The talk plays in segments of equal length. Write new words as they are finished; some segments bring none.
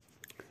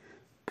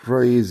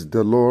Praise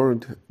the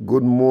Lord.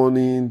 Good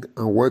morning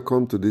and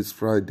welcome to this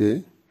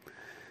Friday.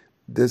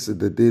 This is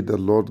the day the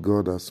Lord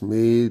God has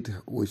made.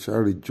 We shall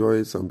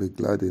rejoice and be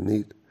glad in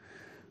it.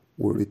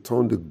 We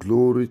return the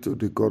glory to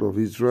the God of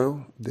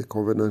Israel, the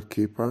covenant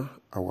keeper,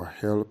 our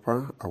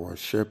helper, our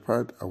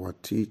shepherd, our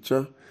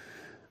teacher,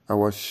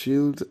 our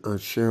shield and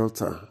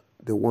shelter,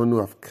 the one who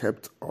have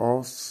kept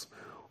us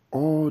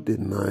all the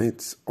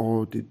nights,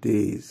 all the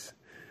days.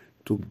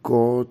 To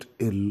God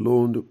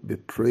alone be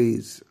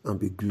praise and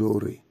be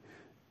glory.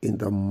 In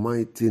the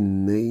mighty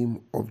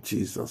name of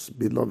Jesus.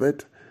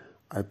 Beloved,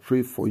 I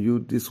pray for you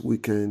this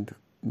weekend.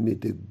 May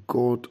the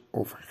God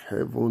of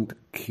heaven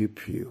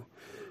keep you.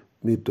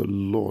 May the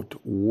Lord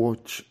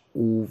watch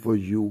over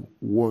you,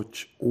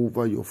 watch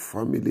over your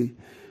family.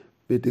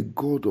 May the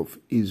God of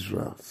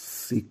Israel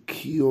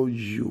secure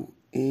you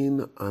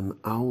in and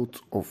out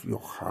of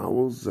your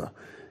house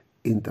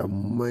in the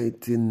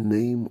mighty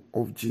name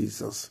of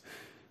Jesus.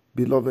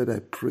 Beloved, I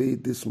pray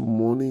this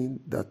morning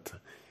that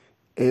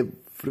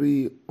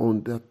every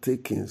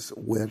undertakings,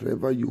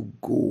 wherever you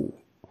go,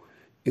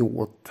 in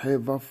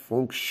whatever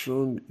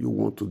function you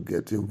want to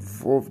get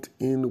involved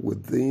in,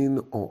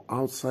 within or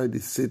outside the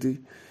city,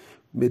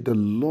 may the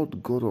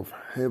Lord God of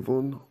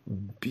heaven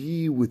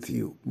be with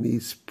you. May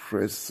His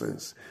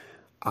presence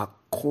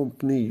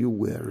accompany you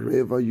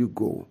wherever you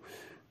go.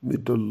 May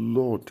the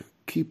Lord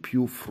keep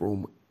you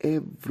from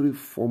every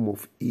form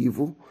of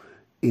evil.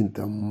 In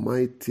the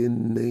mighty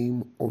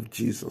name of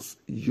Jesus,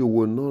 you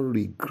will not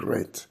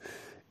regret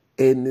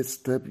any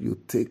step you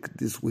take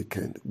this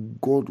weekend.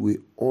 God will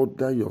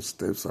order your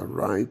steps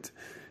aright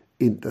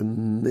in the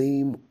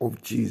name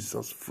of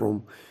Jesus.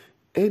 From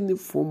any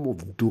form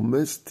of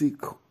domestic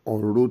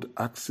or road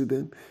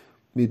accident,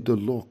 may the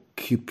Lord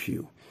keep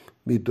you.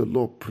 May the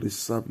Lord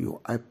preserve you.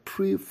 I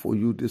pray for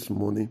you this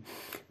morning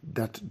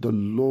that the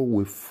Lord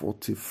will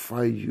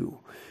fortify you.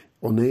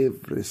 On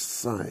every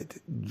side,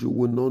 you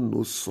will not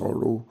know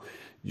sorrow,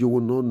 you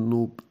will not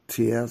know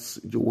tears,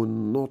 you will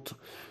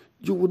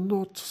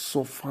not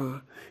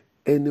suffer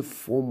any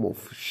form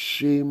of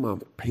shame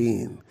and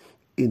pain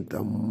in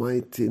the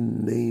mighty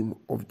name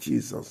of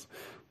Jesus.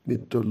 May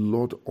the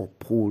Lord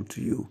uphold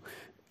you,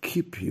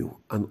 keep you,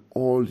 and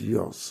all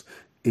yours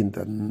in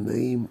the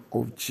name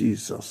of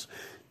Jesus.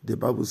 The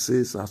Bible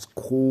says, as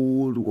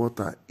cold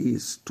water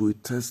is to a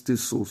thirsty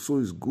soul, so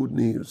is good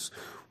news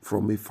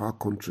from a far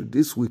country.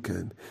 This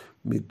weekend,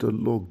 may the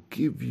Lord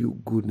give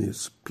you good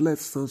news,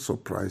 pleasant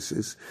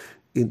surprises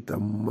in the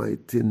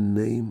mighty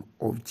name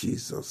of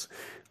Jesus.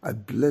 I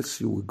bless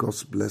you with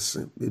God's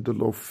blessing. May the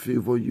Lord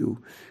favor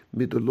you.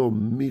 May the Lord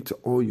meet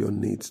all your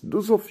needs.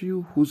 Those of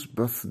you whose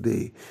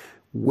birthday,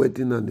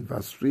 wedding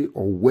anniversary,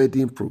 or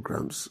wedding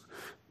programs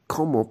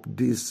come up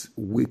this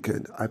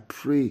weekend, I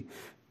pray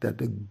that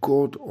the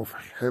God of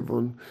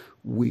heaven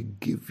will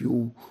give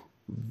you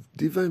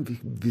divine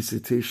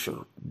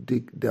visitation.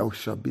 There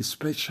shall be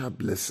special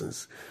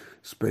blessings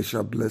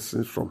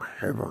from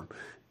heaven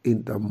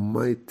in the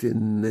mighty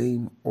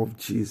name of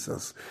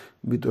Jesus.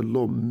 May the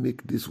Lord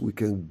make this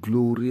weekend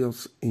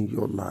glorious in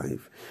your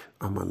life.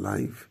 I'm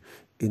alive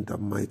in the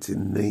mighty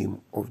name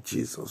of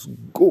Jesus.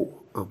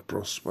 Go and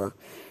prosper,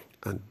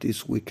 and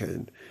this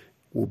weekend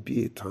will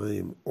be a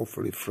time of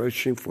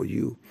refreshing for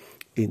you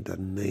in the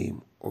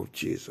name of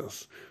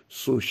Jesus.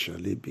 So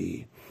shall it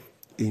be.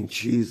 In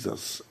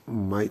Jesus'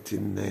 mighty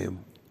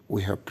name,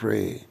 we have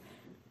prayed.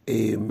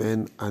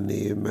 Amen and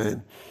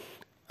amen.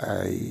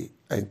 I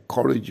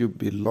encourage you,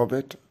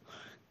 beloved,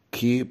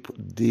 keep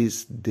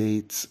these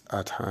dates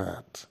at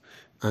heart.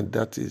 And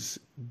that is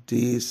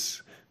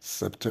this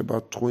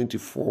September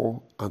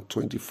 24 and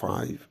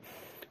 25.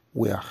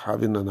 We are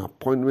having an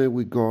appointment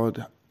with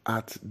God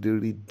at the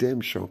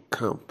Redemption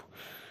Camp.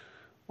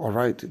 All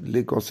right,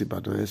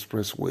 Lagos-Ibadan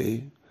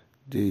Expressway,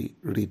 the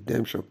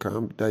Redemption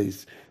Camp, that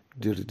is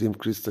the Redeemed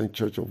Christian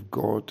Church of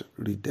God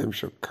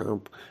Redemption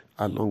Camp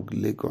along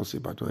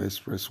Lagos-Ibadan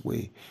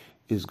Expressway.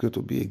 Is going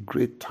to be a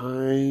great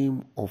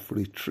time of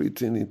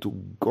retreating into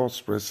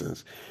God's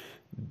presence.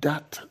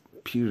 That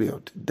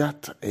period,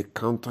 that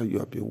encounter you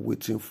have been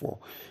waiting for,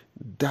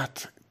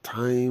 that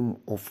time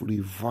of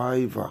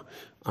revival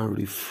and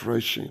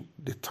refreshing,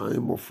 the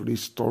time of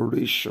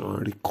restoration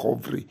and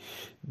recovery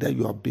that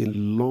you have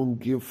been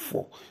longing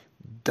for,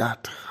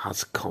 that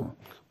has come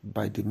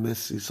by the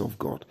mercies of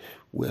God.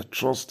 We are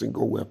trusting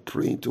God, we are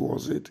praying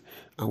towards it,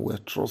 and we are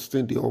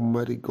trusting the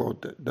Almighty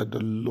God that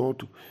the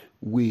Lord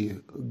will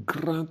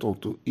grant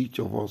unto each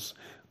of us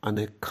an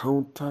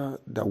encounter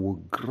that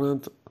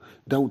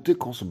will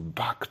take us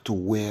back to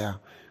where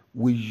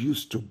we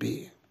used to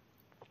be.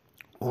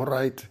 All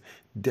right,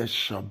 there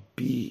shall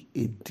be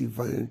a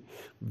divine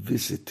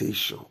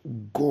visitation.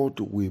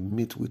 God will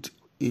meet with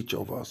each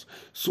of us.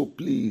 So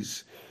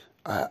please,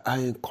 I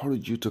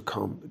encourage you to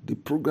come. The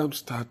program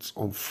starts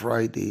on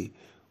Friday,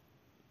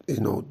 the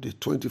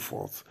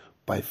 24th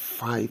by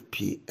 5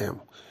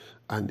 p.m.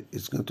 and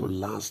it's going to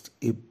last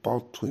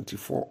about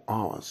 24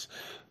 hours.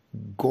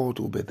 God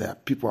will be there.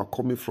 People are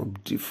coming from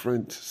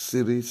different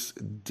cities,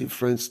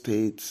 different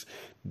states,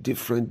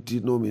 different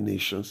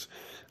denominations,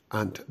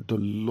 and the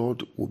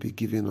Lord will be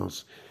giving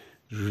us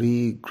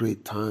really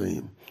great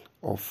time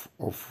of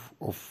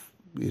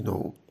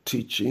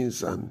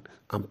teachings and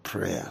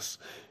prayers.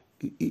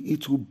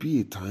 It will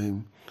be a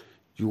time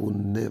you will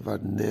never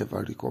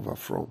recover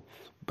from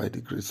by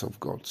the grace of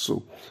God.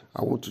 So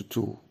I want you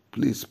to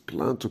please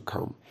plan to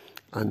come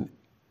and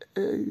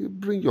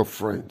bring your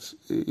friends.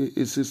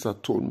 A sister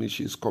told me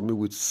she's coming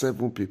with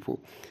 7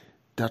 people.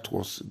 That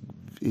was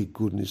a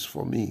good news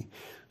for me.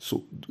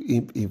 So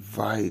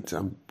invite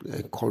and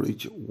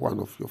encourage one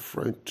of your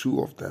friends,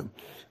 2 of them,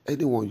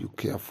 anyone you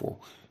care for,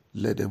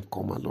 let them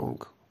come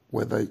along.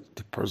 Whether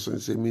the person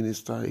is a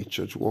minister, a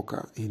church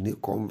worker, a new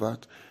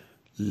convert,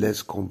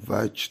 let's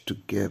converge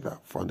together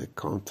for an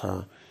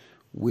encounter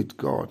with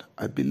God.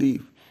 I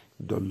believe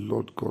the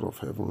Lord God of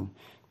heaven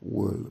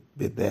will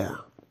be there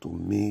to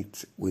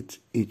meet with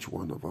each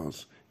one of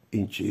us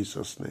in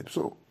Jesus' name.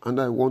 So, and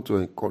I want to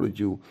encourage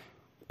you,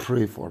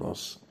 pray for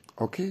us,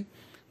 okay?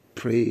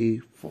 Pray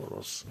for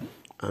us.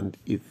 And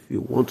if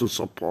you want to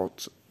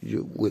support,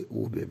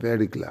 we'll be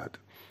very glad.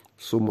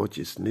 So much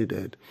is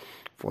needed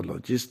for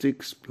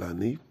logistics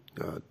planning.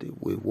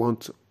 We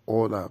want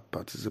all our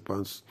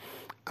participants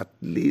at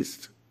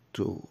least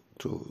to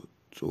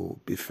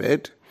be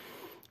fed.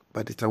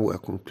 By the time we are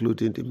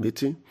concluding the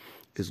meeting,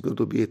 it's going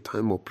to be a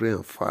time of prayer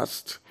and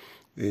fast,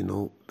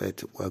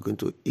 but we are going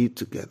to eat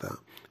together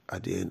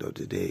at the end of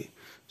the day.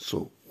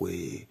 So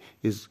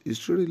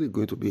it's really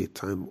going to be a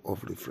time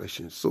of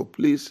refreshing. So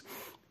please,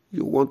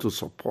 you want to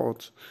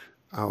support,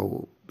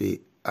 I'll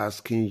be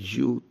asking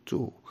you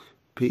to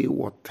pay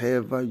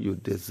whatever you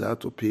desire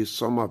to pay.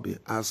 Some will be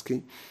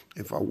asking.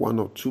 In fact, 1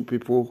 or 2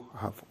 people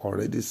have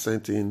already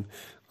sent in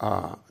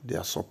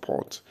their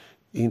support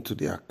into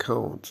the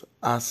account,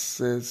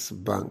 Access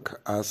Bank,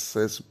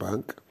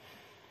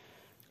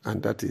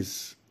 and that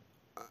is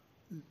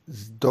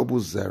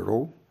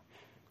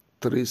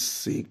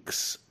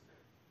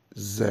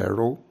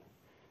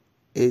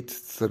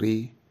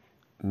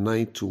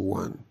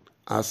 0036083921.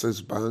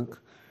 Access Bank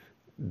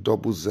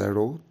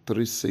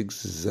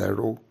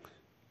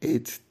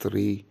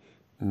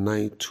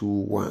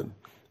 0036083921,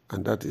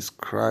 and that is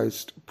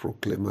Christ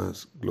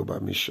Proclaimers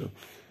Global Mission.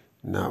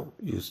 Now,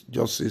 you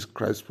just see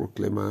Christ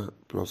Proclaimer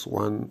plus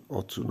 1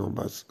 or 2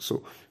 numbers.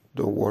 So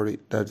don't worry,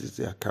 that is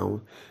the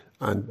account.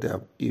 And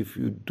if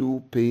you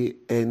do pay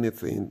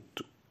anything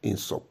in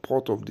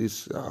support of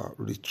this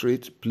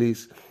retreat,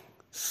 please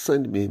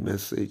send me a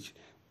message,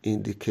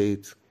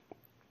 indicate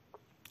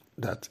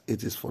that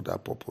it is for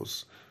that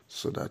purpose,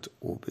 so that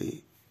we'll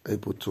be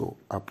able to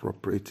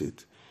appropriate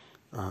it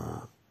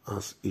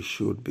as it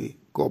should be.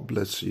 God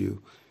bless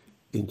you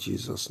in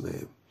Jesus'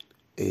 name.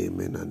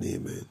 Amen and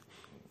amen.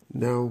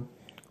 Now,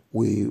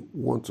 we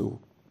want to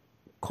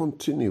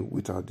continue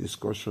with our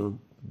discussion,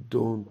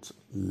 Don't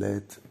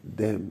Let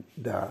Them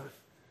Die.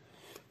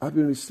 I've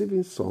been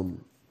receiving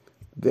some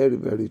very,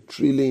 very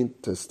thrilling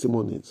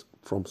testimonies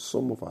from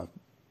some of our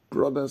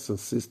brothers and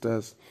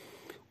sisters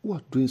who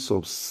are doing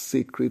some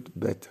sacred,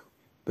 but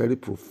very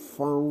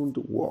profound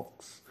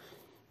works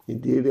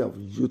in the area of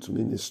youth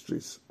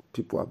ministries.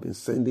 People have been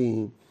sending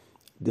in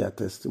their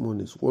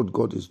testimonies, what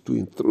God is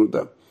doing through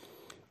them.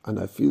 And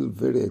I feel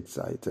very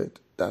excited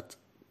that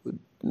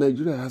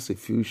Nigeria has a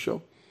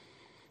future.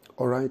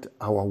 All right,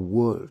 our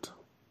world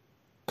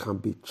can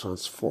be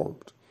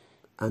transformed.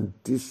 And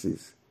this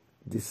is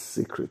the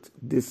secret.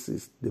 This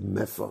is the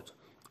method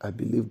I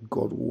believe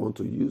God will want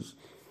to use.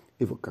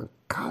 If we can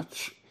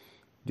catch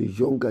the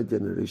younger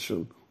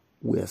generation,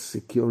 we are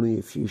securing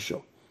a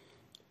future.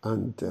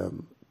 And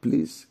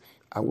please,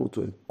 I want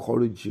to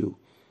encourage you,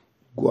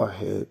 go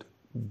ahead,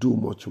 do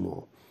much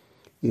more.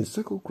 In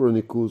 2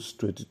 Chronicles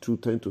 22,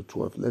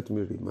 10-12, let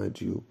me remind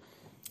you,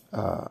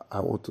 I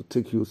want to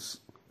take you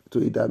to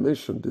a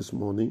dimension this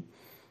morning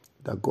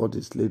that God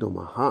is laid on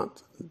my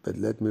heart. But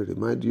let me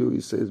remind you,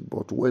 he says,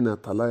 but when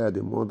Athaliah,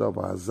 the mother of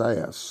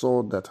Isaiah,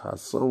 saw that her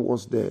son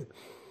was dead,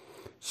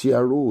 she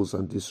arose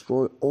and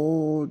destroyed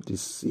all the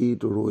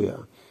seed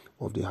royal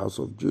of the house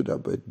of Judah.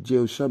 But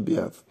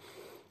Jehoshabeath,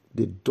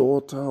 the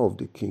daughter of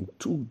the king,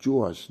 took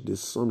Joash, the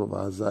son of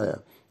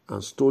Isaiah,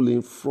 and stole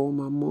him from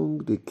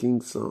among the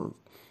king's sons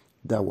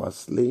that were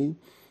slain,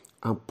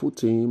 and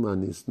put him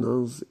and his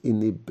nuns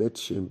in a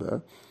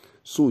bedchamber.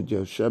 So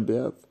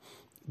Jehoshabeath,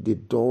 the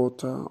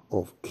daughter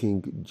of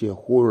King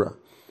Jehoram,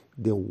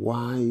 the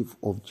wife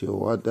of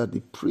Jehoiada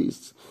the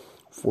priest,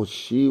 for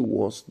she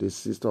was the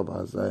sister of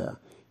Isaiah,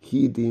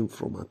 hid him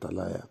from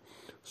Athaliah,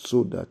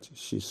 so that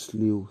she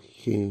slew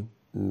him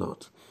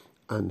not.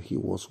 And he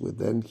was with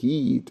them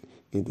hid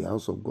in the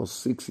house of God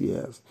 6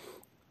 years,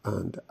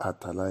 and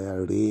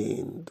Athaliah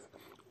reigned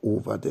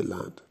over the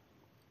land.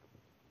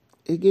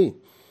 Again,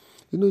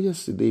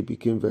 yesterday it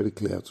became very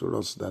clear to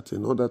us that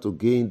in order to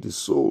gain the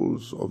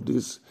souls of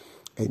these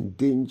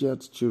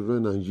endangered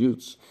children and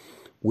youths,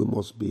 we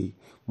must be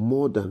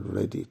more than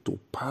ready to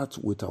part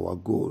with our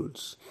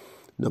goals.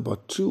 Number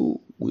 2,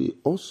 we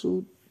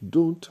also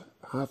don't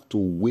have to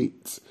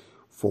wait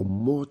for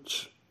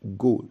much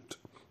gold.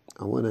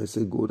 And when I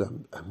say gold,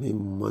 I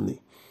mean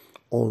money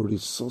or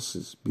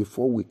resources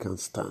before we can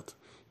start.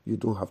 You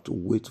don't have to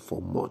wait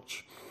for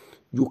much.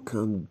 You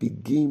can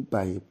begin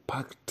by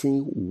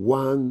impacting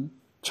one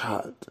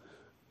child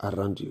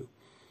around you.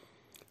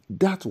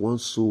 That one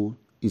soul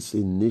is a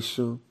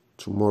nation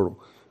tomorrow,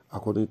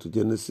 according to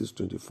Genesis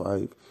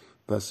 25,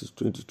 verses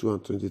 22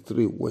 and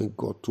 23, when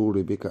God told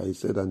Rebekah, he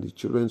said, and the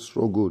children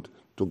struggled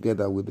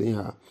together within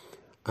her.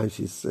 And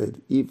she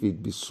said, if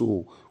it be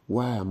so,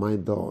 why am I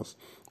thus?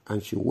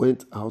 And she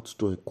went out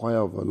to inquire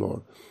of the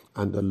Lord.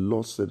 And the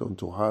Lord said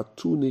unto her,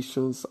 2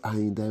 nations are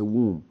in thy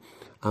womb,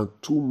 and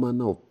 2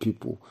 manner of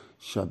people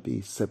shall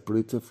be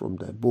separated from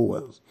thy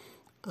bowels.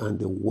 And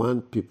the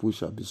one people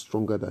shall be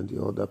stronger than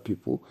the other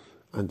people,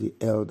 and the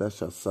elder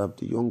shall serve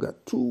the younger.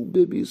 2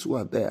 babies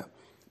were there.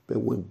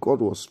 But when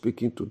God was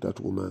speaking to that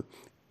woman,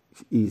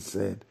 he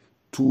said,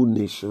 2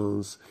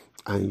 nations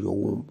are in your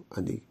womb,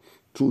 and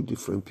 2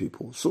 different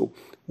people. So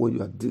when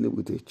you are dealing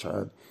with a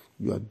child,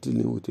 you are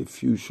dealing with a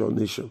future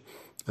nation.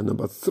 And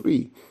number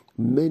 3,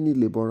 many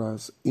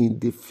laborers in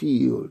the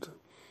field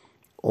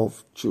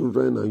of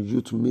children and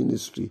youth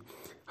ministry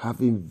have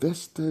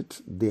invested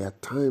their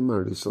time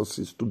and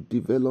resources to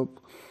develop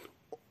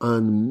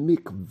and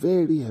make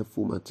very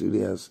helpful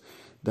materials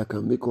that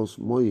can make us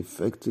more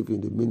effective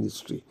in the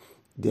ministry.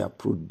 They have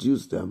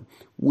produced them.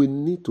 We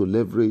need to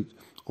leverage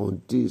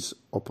on these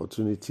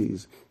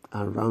opportunities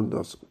around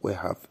us. We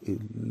have a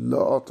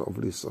lot of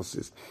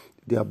resources.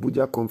 The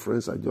Abuja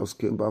conference I just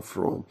came back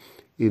from,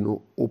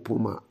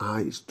 opened my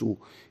eyes to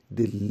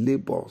the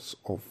labors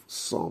of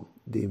some,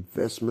 the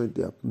investment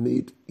they have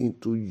made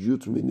into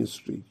youth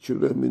ministry,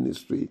 children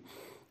ministry,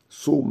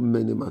 so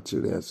many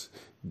materials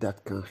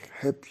that can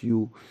help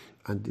you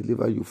and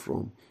deliver you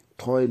from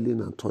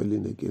toiling and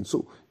toiling again.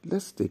 So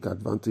let's take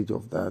advantage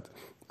of that.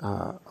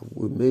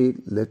 We may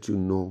let you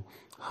know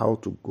how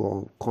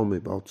to come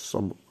about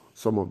some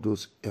of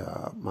those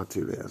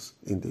materials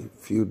in the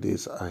few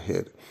days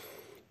ahead.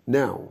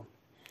 Now,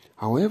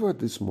 however,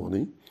 this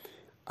morning,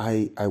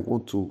 I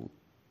want to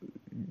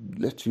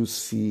let you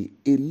see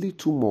a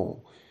little more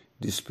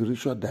the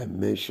spiritual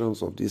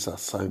dimensions of this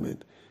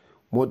assignment,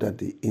 more than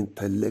the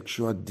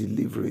intellectual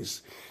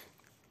deliveries.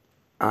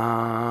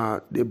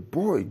 The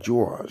boy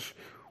Joash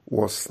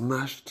was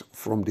snatched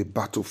from the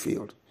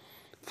battlefield.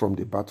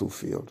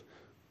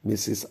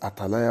 Mrs.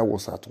 Athaliah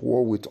was at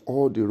war with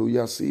all the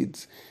royal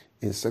seeds.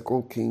 In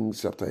 2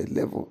 Kings chapter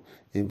 11,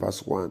 in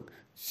verse 1,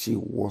 she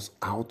was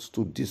out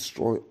to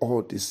destroy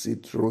all the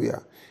seed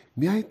royal.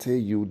 May I tell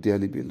you,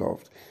 dearly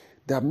beloved,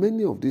 that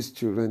many of these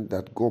children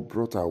that God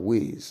brought our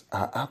ways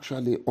are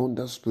actually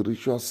under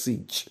spiritual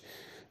siege.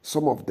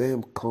 Some of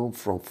them come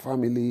from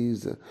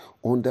families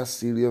under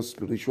serious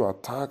spiritual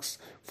attacks,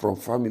 from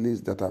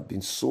families that have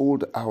been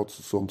sold out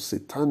to some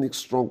satanic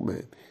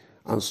strongmen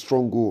and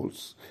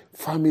strongholds,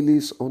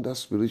 families under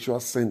spiritual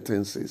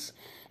sentences,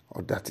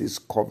 or that is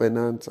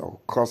covenant or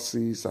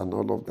curses and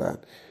all of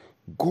that.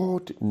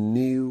 God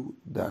knew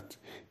that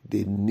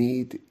they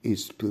need a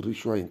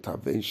spiritual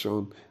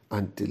intervention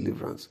and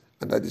deliverance.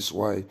 And that is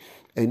why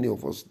any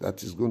of us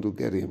that is going to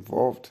get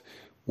involved,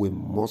 we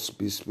must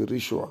be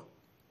spiritual.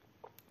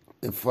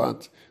 In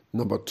fact,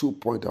 number 2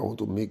 point I want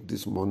to make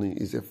this morning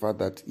is the fact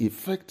that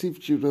effective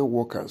children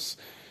workers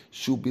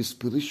should be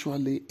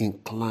spiritually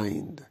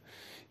inclined.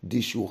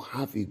 They should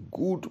have a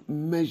good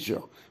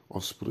measure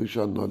of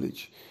spiritual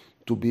knowledge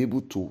to be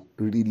able to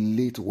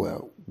relate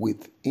well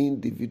with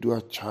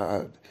individual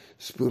child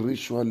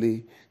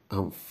spiritually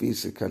and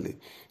physically.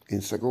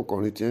 In 2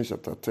 Corinthians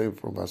chapter 10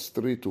 from verse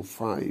 3 to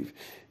 5,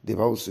 the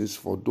Bible says,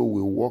 for though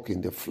we walk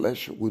in the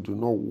flesh, we do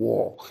not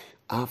war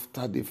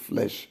after the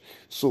flesh.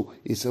 So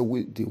he said,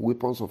 the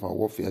weapons of our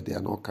warfare, they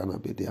are not carnal,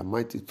 but they are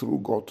mighty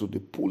through God to the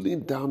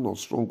pulling down of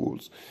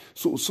strongholds.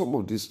 So some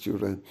of these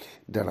children,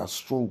 there are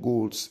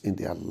strongholds in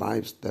their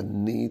lives that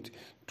need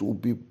to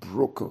be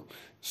broken.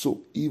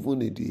 So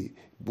even in the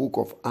book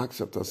of Acts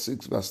chapter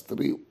 6 verse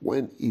 3,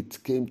 when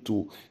it came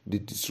to the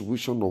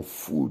distribution of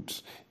food,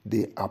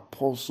 the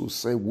apostles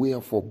said,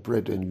 wherefore,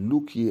 brethren,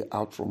 look ye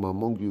out from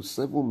among you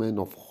 7 men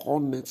of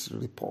honest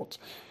report,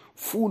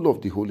 full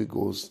of the Holy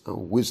Ghost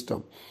and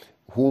wisdom,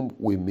 whom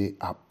we may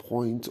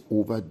appoint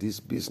over this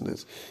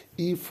business.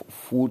 If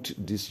food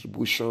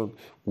distribution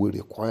will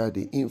require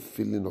the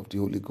infilling of the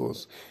Holy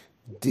Ghost,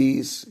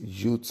 these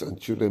youths and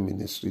children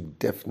ministry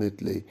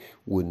definitely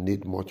will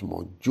need much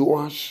more.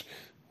 Joash,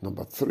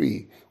 number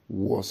 3,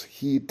 was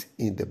hid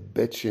in the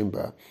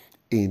bedchamber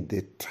in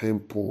the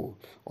temple.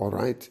 All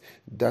right?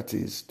 That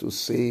is to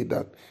say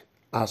that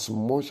as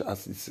much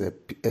as it's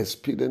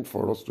expedient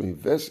for us to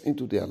invest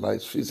into their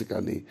lives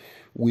physically,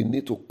 we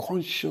need to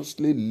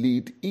consciously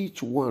lead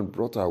each one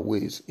brought our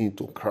ways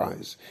into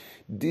Christ.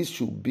 This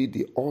should be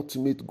the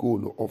ultimate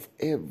goal of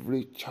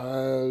every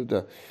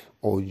child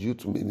or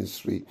youth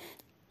ministry,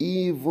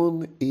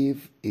 even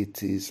if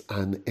it is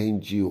an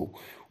NGO.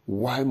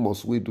 Why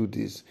must we do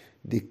this?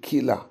 The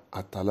killer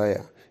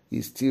Athaliah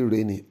is still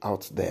reigning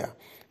out there,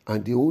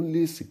 and the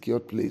only secure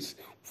place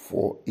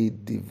for a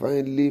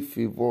divinely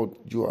favored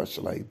Joash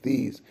like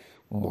this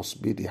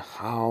must be the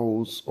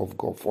house of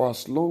God. For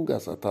as long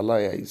as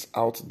Athaliah is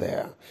out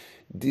there,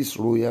 these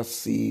royal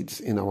seeds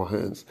in our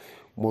hands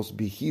must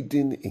be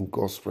hidden in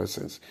God's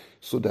presence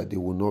so that they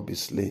will not be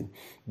slain.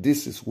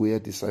 This is where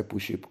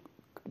discipleship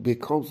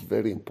becomes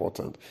very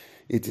important.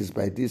 It is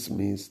by this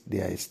means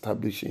they are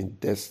establishing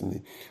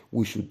destiny.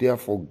 We should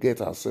therefore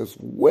get ourselves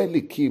well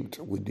equipped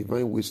with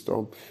divine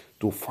wisdom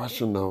to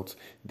fashion out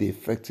the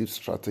effective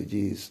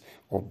strategies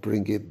of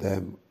bringing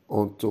them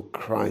unto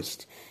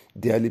Christ.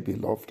 Dearly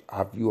beloved,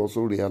 have you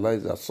also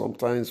realized that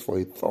sometimes for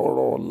a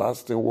thorough,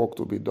 lasting work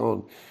to be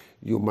done,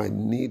 you might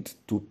need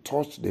to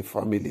touch the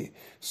family?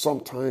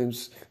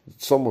 Sometimes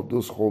some of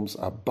those homes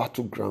are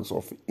battlegrounds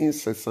of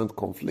incessant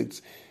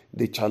conflicts.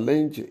 The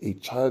challenge a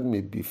child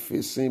may be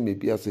facing may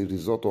be as a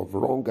result of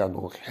wrong and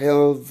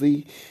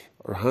unhealthy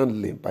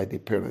handling by the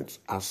parents.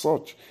 As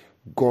such,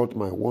 God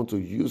might want to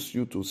use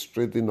you to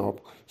straighten up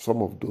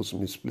some of those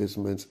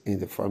misplacements in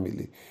the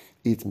family.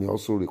 It may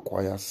also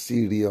require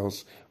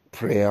serious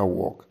prayer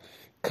work.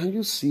 Can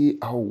you see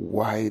how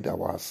wide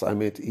our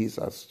assignment is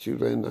as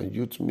children and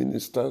youth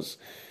ministers?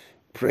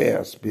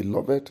 Prayers,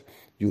 beloved.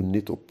 You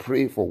need to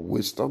pray for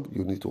wisdom.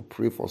 You need to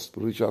pray for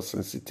spiritual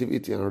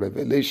sensitivity and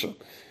revelation.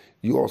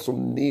 You also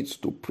need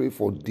to pray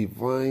for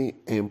divine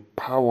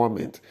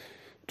empowerment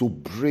to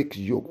break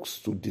yokes,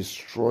 to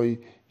destroy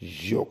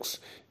yokes.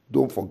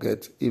 Don't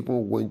forget,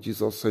 even when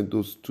Jesus sent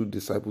those two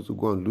disciples to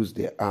go and lose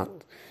their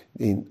heart,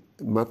 in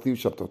Matthew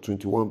chapter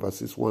 21,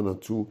 verses 1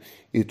 and 2,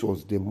 it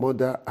was the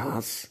mother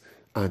ass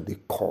and the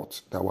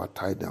court that were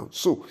tied down.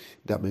 So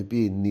there may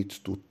be a need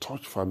to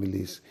touch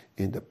families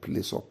in the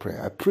place of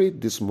prayer. I pray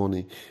this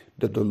morning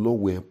that the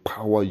Lord will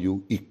empower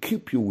you,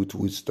 equip you with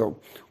wisdom,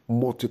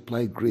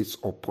 multiply grace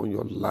upon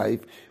your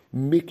life,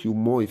 make you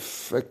more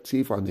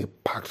effective and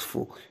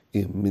impactful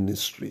in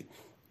ministry.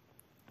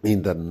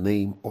 In the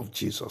name of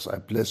Jesus, I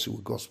bless you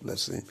with God's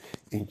blessing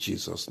in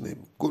Jesus'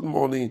 name. Good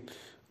morning,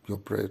 your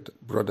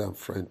brother and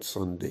friend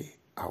Sunday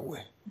Awe.